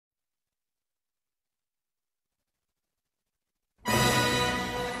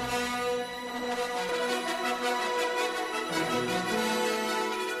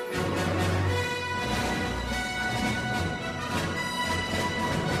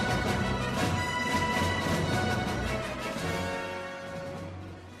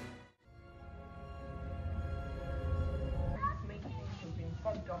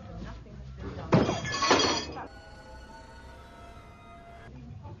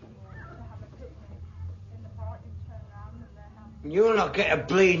You'll not get a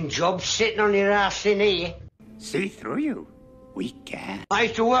bleeding job sitting on your ass in here. See through you. We can. I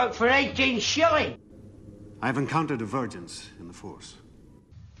used to work for 18 shilling. I've encountered divergence in the Force.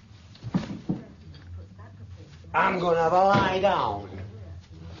 I'm gonna have a lie down.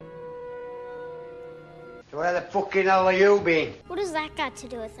 So where the fucking hell have you been? What has that got to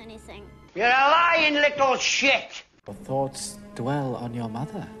do with anything? You're a lying little shit! Your thoughts dwell on your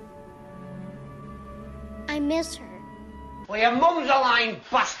mother. I miss her. Well, your mum's a lying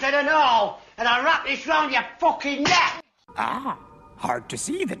bastard and all, and I'll wrap this round your fucking neck! Ah, hard to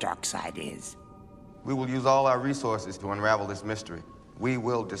see the dark side is. We will use all our resources to unravel this mystery. We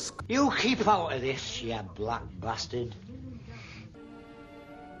will You keep out of this, you black bastard.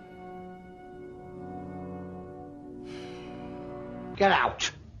 Get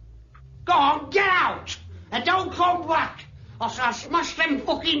out. Go on, get out! And don't come back, or I'll smash them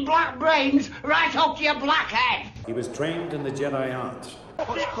fucking black brains right up to your black head! He was trained in the Jedi art.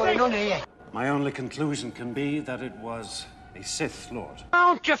 What's going on here? My only conclusion can be that it was a Sith Lord. I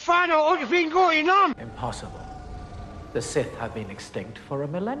want to find out what's been going on! Impossible. The Sith have been extinct for a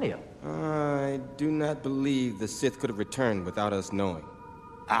millennium. I do not believe the Sith could have returned without us knowing.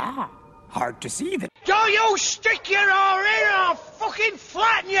 Ah, hard to see that. Don't you stick your oar in or I'll fucking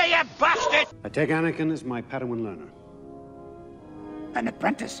flatten you, you bastard! I take Anakin as my Padawan learner. An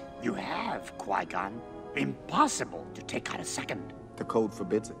apprentice you have, Qui-Gon. Impossible to take out a second. The code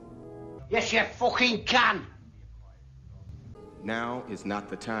forbids it. Yes, you fucking can! Now is not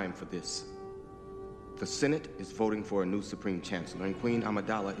the time for this. The Senate is voting for a new Supreme Chancellor, and Queen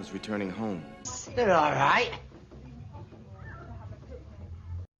Amidala is returning home. They're all right.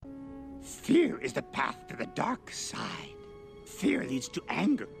 Fear is the path to the dark side. Fear leads to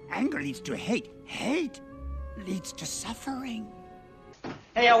anger. Anger leads to hate. Hate leads to suffering.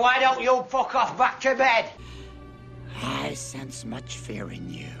 Hey, why don't you fuck off back to bed? I sense much fear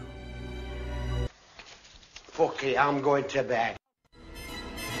in you. Fuck it, I'm going to bed.